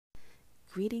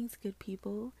Greetings, good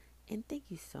people, and thank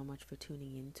you so much for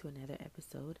tuning in to another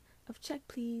episode of Check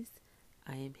Please.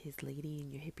 I am his lady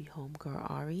and your hippie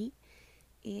homegirl Ari,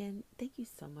 and thank you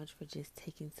so much for just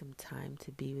taking some time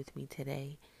to be with me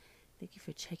today. Thank you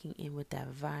for checking in with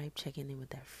that vibe, checking in with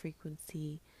that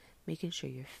frequency, making sure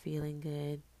you're feeling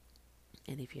good,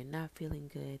 and if you're not feeling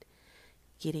good,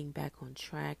 getting back on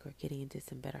track or getting into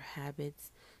some better habits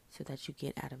so that you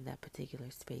get out of that particular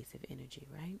space of energy,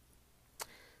 right?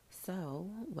 So,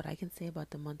 what I can say about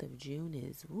the month of June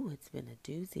is, it's been a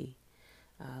doozy.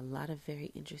 A lot of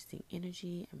very interesting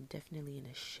energy. I'm definitely in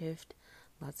a shift.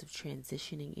 Lots of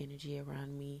transitioning energy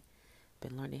around me.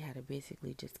 Been learning how to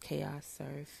basically just chaos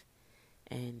surf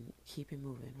and keep it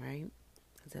moving, right?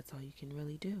 Because that's all you can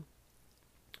really do.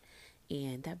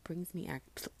 And that brings me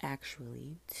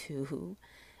actually to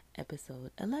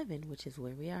episode 11, which is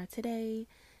where we are today.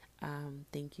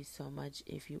 Thank you so much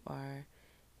if you are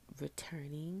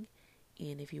returning,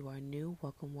 and if you are new,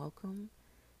 welcome.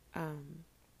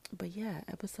 But yeah,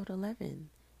 episode 11,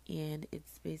 and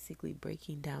it's basically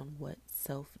breaking down what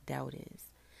self-doubt is.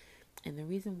 And the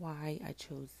reason why I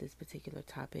chose this particular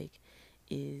topic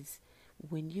is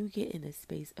when you get in a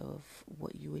space of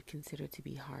what you would consider to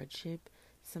be hardship,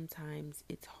 sometimes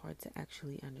it's hard to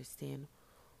actually understand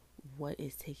what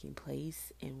is taking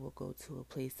place, and we'll go to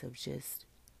a place of just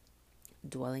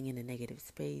dwelling in a negative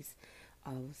space,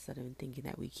 all of a sudden thinking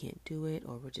that we can't do it,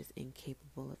 or we're just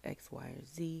incapable of X, Y, or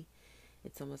Z.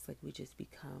 It's almost like we just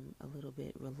become a little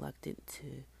bit reluctant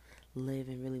to live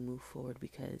and really move forward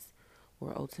because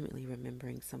we're ultimately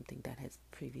remembering something that has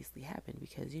previously happened.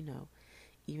 Because,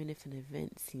 even if an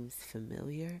event seems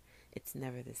familiar, it's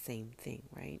never the same thing,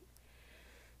 right?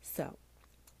 So,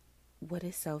 what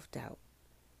is self-doubt?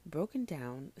 Broken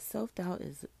down, self-doubt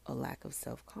is a lack of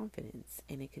self-confidence,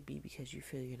 and it could be because you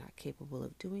feel you're not capable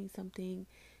of doing something,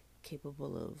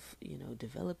 capable of,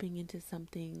 developing into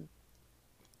something.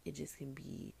 It just can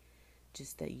be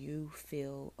just that you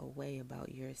feel a way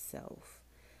about yourself.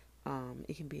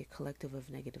 It can be a collective of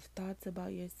negative thoughts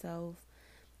about yourself.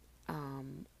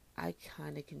 I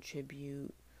kind of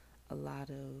contribute a lot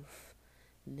of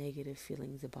negative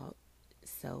feelings about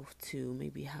self to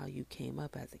maybe how you came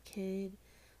up as a kid.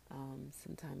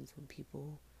 Sometimes when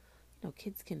people,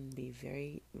 kids can be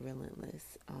very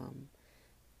relentless.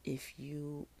 If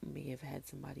you may have had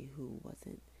somebody who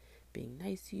wasn't being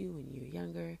nice to you when you were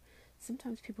younger,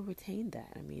 sometimes people retain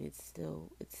that. I mean, it's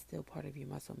still part of your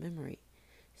muscle memory.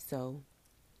 So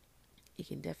it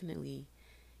can definitely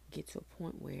get to a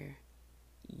point where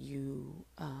you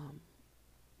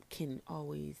can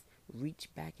always reach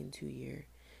back into your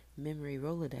memory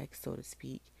Rolodex, so to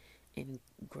speak, and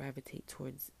gravitate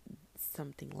towards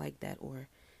something like that, or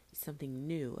something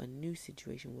new. A new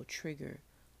situation will trigger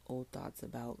old thoughts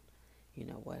about,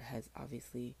 what has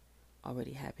obviously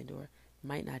already happened or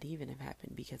might not even have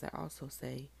happened. Because I also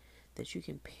say that you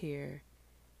can pair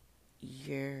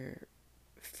your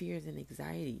fears and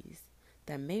anxieties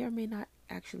that may or may not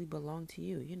actually belong to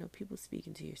you. People speak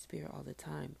into your spirit all the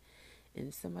time,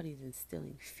 and somebody's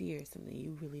instilling fear, something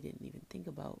you really didn't even think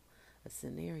about, a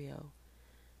scenario.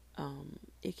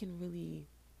 It can really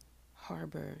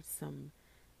harbor some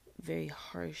very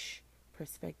harsh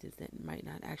perspectives that might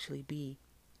not actually be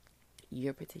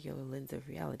your particular lens of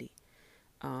reality.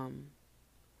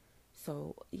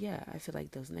 So yeah, I feel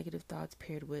like those negative thoughts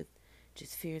paired with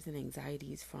just fears and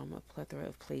anxieties from a plethora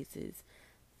of places,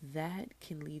 that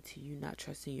can lead to you not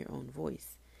trusting your own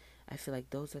voice. I feel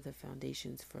like those are the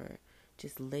foundations for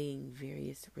just laying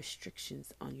various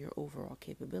restrictions on your overall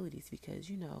capabilities. Because,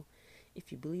 if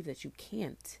you believe that you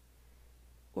can't,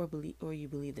 or you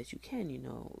believe that you can,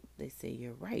 they say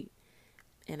you're right.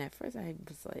 And at first I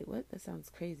was like, what? That sounds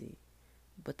crazy.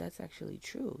 But that's actually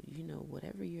true.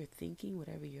 Whatever you're thinking,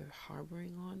 whatever you're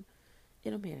harboring on,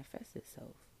 it'll manifest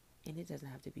itself. And it doesn't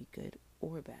have to be good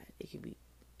or bad. It can be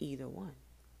either one.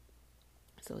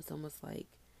 So it's almost like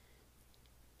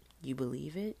you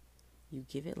believe it, you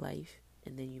give it life,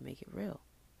 and then you make it real.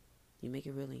 You make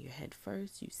it real in your head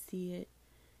first, you see it,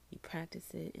 you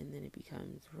practice it, and then it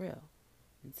becomes real.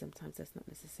 And sometimes that's not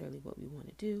necessarily what we want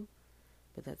to do,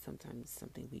 but that's sometimes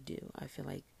something we do. I feel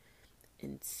like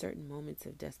in certain moments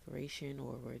of desperation,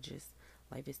 or where just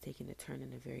life is taking a turn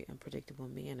in a very unpredictable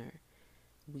manner,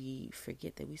 we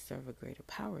forget that we serve a greater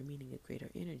power, meaning a greater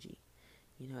energy.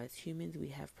 As humans, we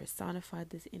have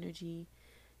personified this energy.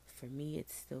 For me,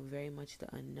 it's still very much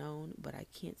the unknown, but I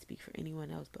can't speak for anyone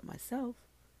else but myself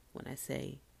when I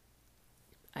say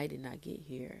I did not get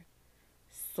here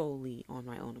solely on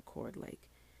my own accord. Like,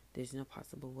 there's no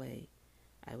possible way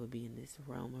I would be in this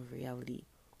realm of reality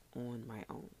on my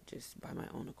own, just by my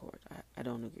own accord. I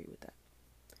don't agree with that.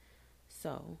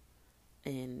 So,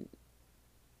 and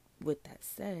with that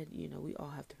said, we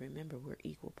all have to remember we're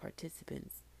equal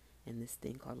participants in this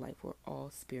thing called life. We're all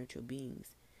spiritual beings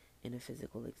in a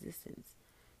physical existence.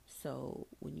 So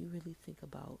when you really think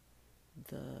about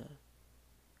the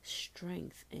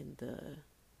strength and the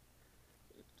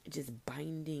just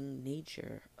binding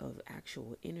nature of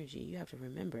actual energy, you have to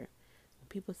remember when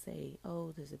people say,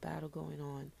 oh, there's a battle going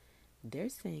on, they're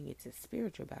saying it's a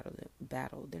spiritual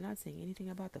battle. They're not saying anything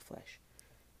about the flesh.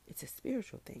 It's a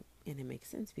spiritual thing. And it makes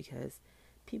sense because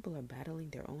people are battling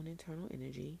their own internal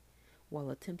energy while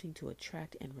attempting to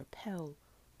attract and repel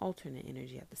alternate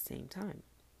energy at the same time.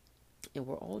 And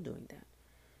we're all doing that.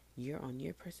 You're on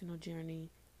your personal journey.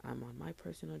 I'm on my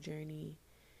personal journey.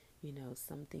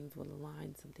 Some things will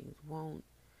align, some things won't.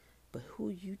 But who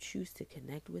you choose to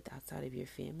connect with outside of your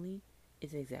family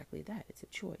is exactly that. It's a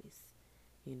choice.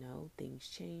 Things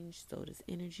change, so does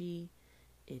energy.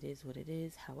 It is what it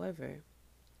is. However,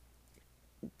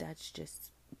 that's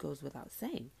just goes without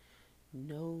saying.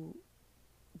 No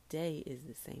day is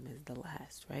the same as the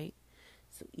last, right?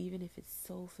 So even if it's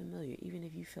so familiar, even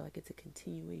if you feel like it's a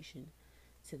continuation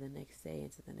to the next day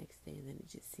and to the next day, and then it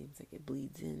just seems like it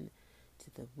bleeds in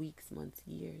to the weeks, months,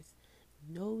 years,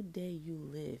 no day you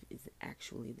live is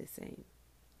actually the same.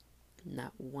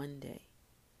 Not one day,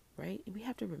 right? And we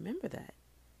have to remember that.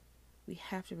 We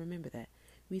have to remember that.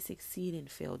 We succeed and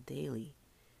fail daily,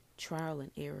 trial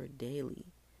and error daily,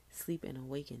 sleep and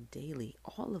awaken daily.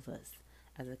 All of us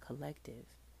as a collective,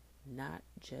 not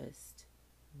just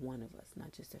one of us,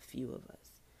 not just a few of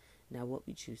us. Now, what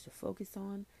we choose to focus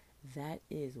on, that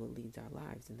is what leads our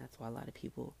lives. And that's why a lot of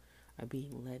people are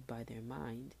being led by their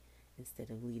mind instead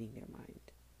of leading their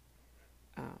mind.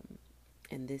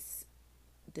 And this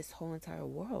whole entire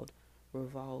world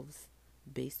revolves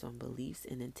based on beliefs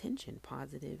and intention,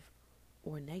 positive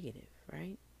or negative,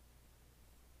 right?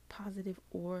 Positive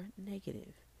or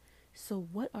negative. So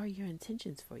what are your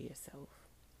intentions for yourself?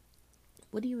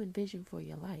 What do you envision for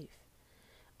your life?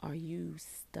 Are you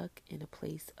stuck in a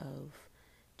place of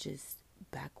just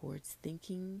backwards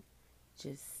thinking,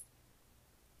 just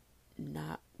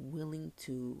not willing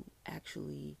to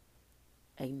actually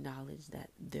acknowledge that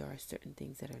there are certain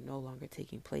things that are no longer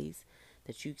taking place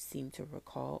that you seem to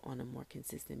recall on a more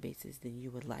consistent basis than you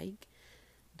would like?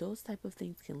 Those type of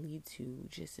things can lead to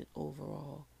just an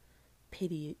overall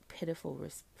pitiful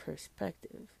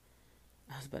perspective.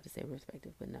 I was about to say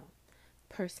perspective, but no.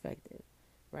 Perspective,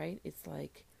 right? It's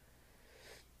like,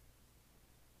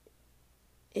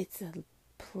 it's a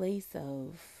place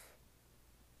of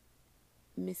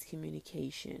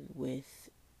miscommunication with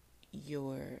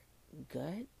your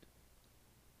gut,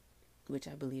 which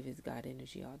I believe is God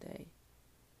energy all day,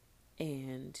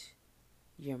 and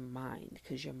your mind,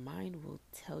 because your mind will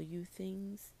tell you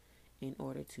things in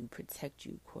order to protect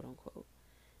you, quote unquote.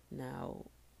 Now,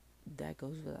 that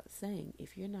goes without saying.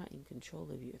 If you're not in control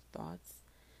of your thoughts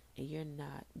and you're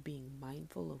not being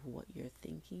mindful of what you're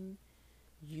thinking,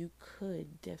 you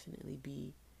could definitely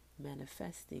be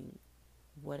manifesting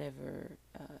whatever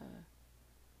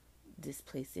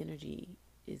displaced energy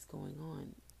is going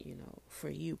on, for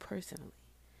you personally.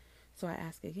 So I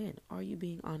ask again, are you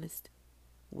being honest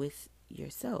with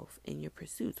yourself in your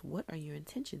pursuits? What are your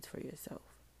intentions for yourself?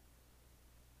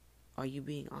 Are you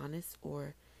being honest,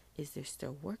 or is there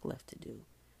still work left to do?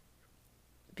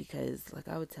 Because like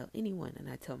I would tell anyone, and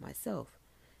I tell myself,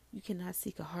 you cannot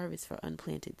seek a harvest for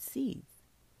unplanted seeds.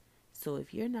 So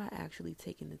if you're not actually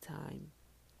taking the time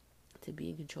to be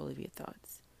in control of your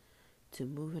thoughts, to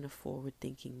move in a forward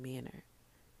thinking manner,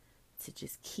 to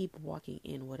just keep walking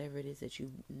in whatever it is that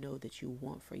you know that you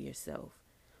want for yourself,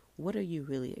 what are you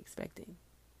really expecting?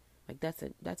 Like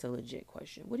that's a legit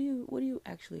question. What are you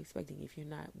actually expecting if you're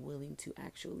not willing to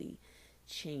actually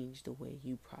change the way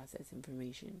you process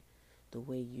information, the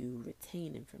way you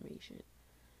retain information,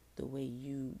 the way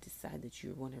you decide that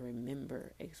you want to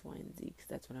remember X, Y, and Z? Because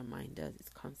that's what our mind does. It's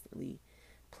constantly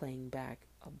playing back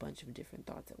a bunch of different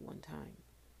thoughts at one time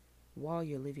while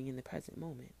you're living in the present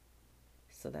moment.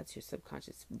 So that's your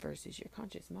subconscious versus your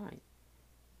conscious mind,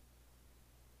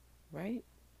 right?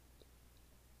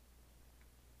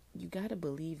 You got to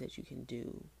believe that you can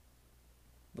do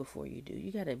before you do.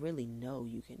 You got to really know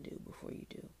you can do before you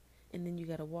do. And then you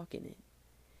got to walk in it.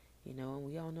 And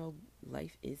we all know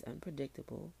life is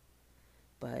unpredictable.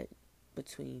 But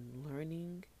between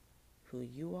learning who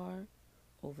you are,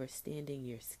 understanding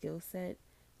your skill set,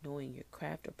 knowing your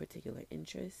craft or particular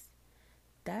interests,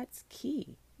 that's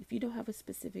key. If you don't have a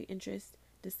specific interest,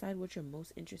 decide what you're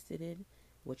most interested in,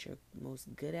 what you're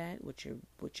most good at, what you're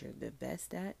the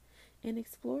best at, and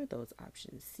explore those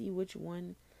options. See which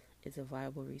one is a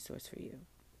viable resource for you.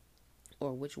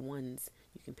 or which ones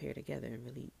you can pair together and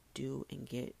really do and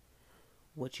get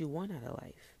what you want out of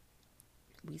life.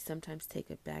 We sometimes take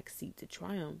a back seat to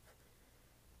triumph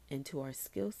into our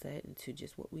skill set and to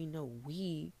just what we know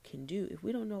we can do. If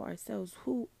we don't know ourselves,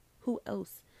 who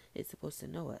else is supposed to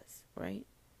know us, right?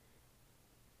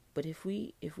 But if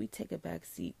we take a back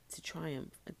seat to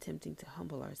triumph, attempting to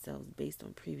humble ourselves based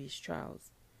on previous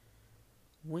trials,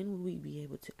 when will we be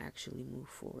able to actually move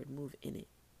forward, move in it,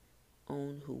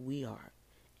 own who we are,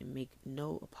 and make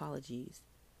no apologies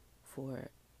for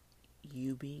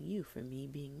you being you, for me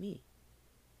being me?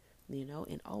 You know,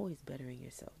 and always bettering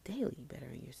yourself, daily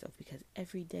bettering yourself, because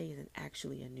every day is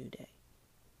actually a new day,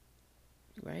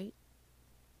 right?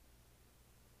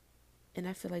 And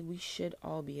I feel like we should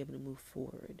all be able to move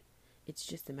forward. It's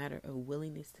just a matter of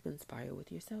willingness to conspire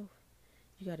with yourself.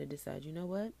 You got to decide, you know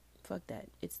what? Fuck that.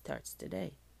 It starts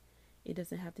today. It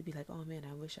doesn't have to be like, oh man,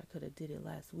 I wish I could have did it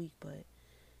last week, but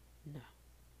no.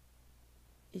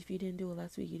 If you didn't do it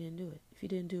last week, you didn't do it. If you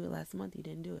didn't do it last month, you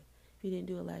didn't do it. If you didn't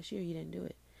do it last year, you didn't do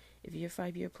it. If your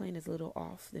 5-year plan is a little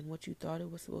off than what you thought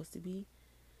it was supposed to be,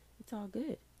 it's all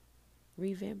good.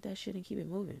 Revamp that shit and keep it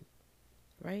moving,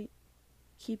 right?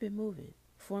 Keep it moving.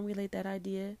 Formulate that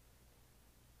idea.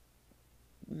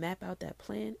 Map out that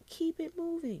plan. Keep it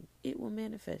moving. It will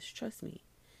manifest. Trust me.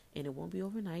 And it won't be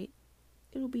overnight.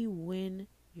 It'll be when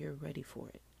you're ready for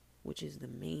it, which is the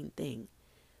main thing.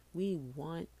 We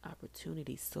want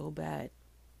opportunity so bad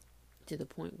to the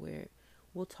point where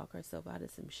we'll talk ourselves out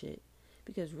of some shit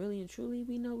because really and truly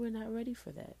we know we're not ready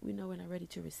for that. We know we're not ready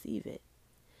to receive it.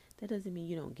 That doesn't mean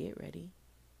you don't get ready.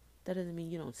 That doesn't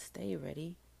mean you don't stay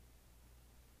ready.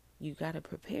 You got to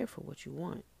prepare for what you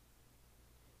want.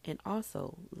 And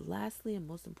also, lastly and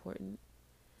most important,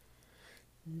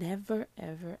 never,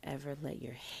 ever, ever let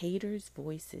your haters'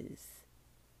 voices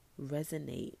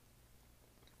resonate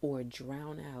or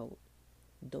drown out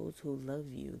those who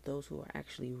love you, those who are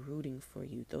actually rooting for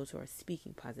you, those who are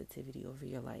speaking positivity over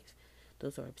your life,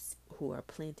 those who are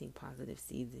planting positive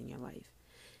seeds in your life.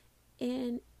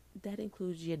 And that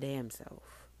includes your damn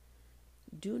self.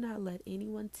 Do not let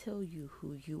anyone tell you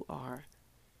who you are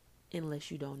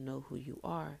unless you don't know who you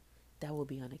are. That will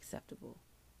be unacceptable.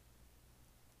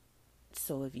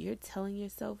 So if you're telling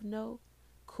yourself no,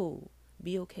 cool.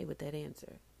 Be okay with that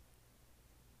answer.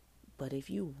 But if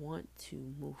you want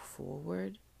to move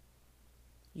forward,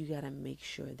 you got to make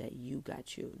sure that you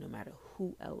got you, no matter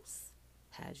who else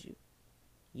has you.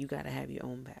 You got to have your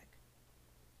own back.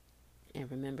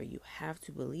 And remember, you have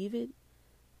to believe it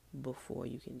before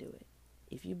you can do it.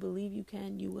 If you believe you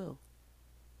can, you will.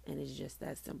 And it's just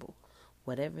that simple.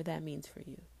 Whatever that means for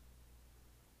you.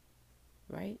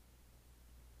 Right?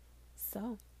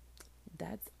 So,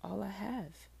 that's all I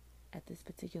have at this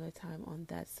particular time on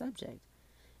that subject.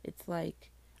 It's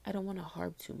like, I don't want to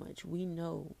harp too much. We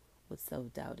know what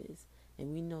self-doubt is.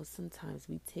 And we know sometimes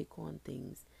we take on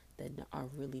things that are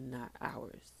really not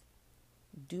ours.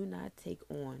 Do not take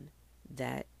on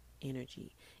that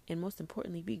energy. And most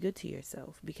importantly, be good to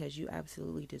yourself because you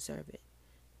absolutely deserve it.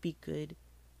 Be good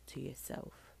to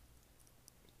yourself.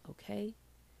 Okay?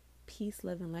 Peace,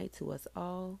 love, and light to us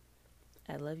all.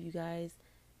 I love you guys.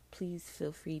 Please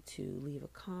feel free to leave a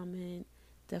comment.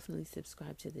 Definitely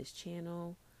subscribe to this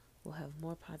channel. We'll have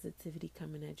more positivity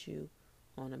coming at you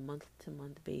on a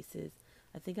month-to-month basis.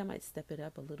 I think I might step it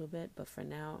up a little bit, but for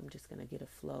now, I'm just going to get a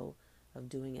flow of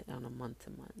doing it on a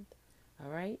month-to-month. All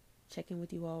right? Check in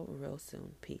with you all real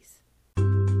soon. Peace.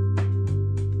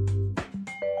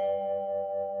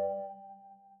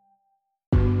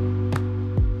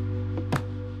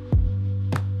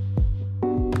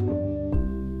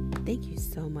 Thank you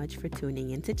so much for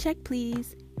tuning in to Check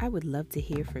Please. I would love to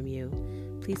hear from you.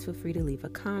 Please feel free to leave a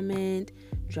comment,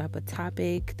 drop a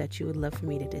topic that you would love for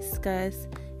me to discuss,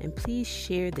 and please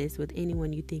share this with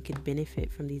anyone you think could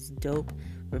benefit from these dope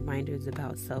reminders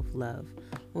about self-love.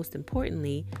 Most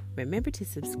importantly, remember to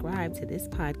subscribe to this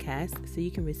podcast so you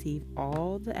can receive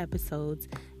all the episodes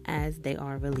as they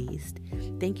are released.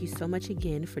 Thank you so much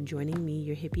again for joining me,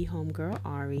 your hippie homegirl,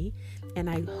 Ari, and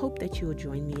I hope that you will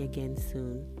join me again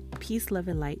soon. Peace, love,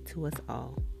 and light to us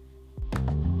all.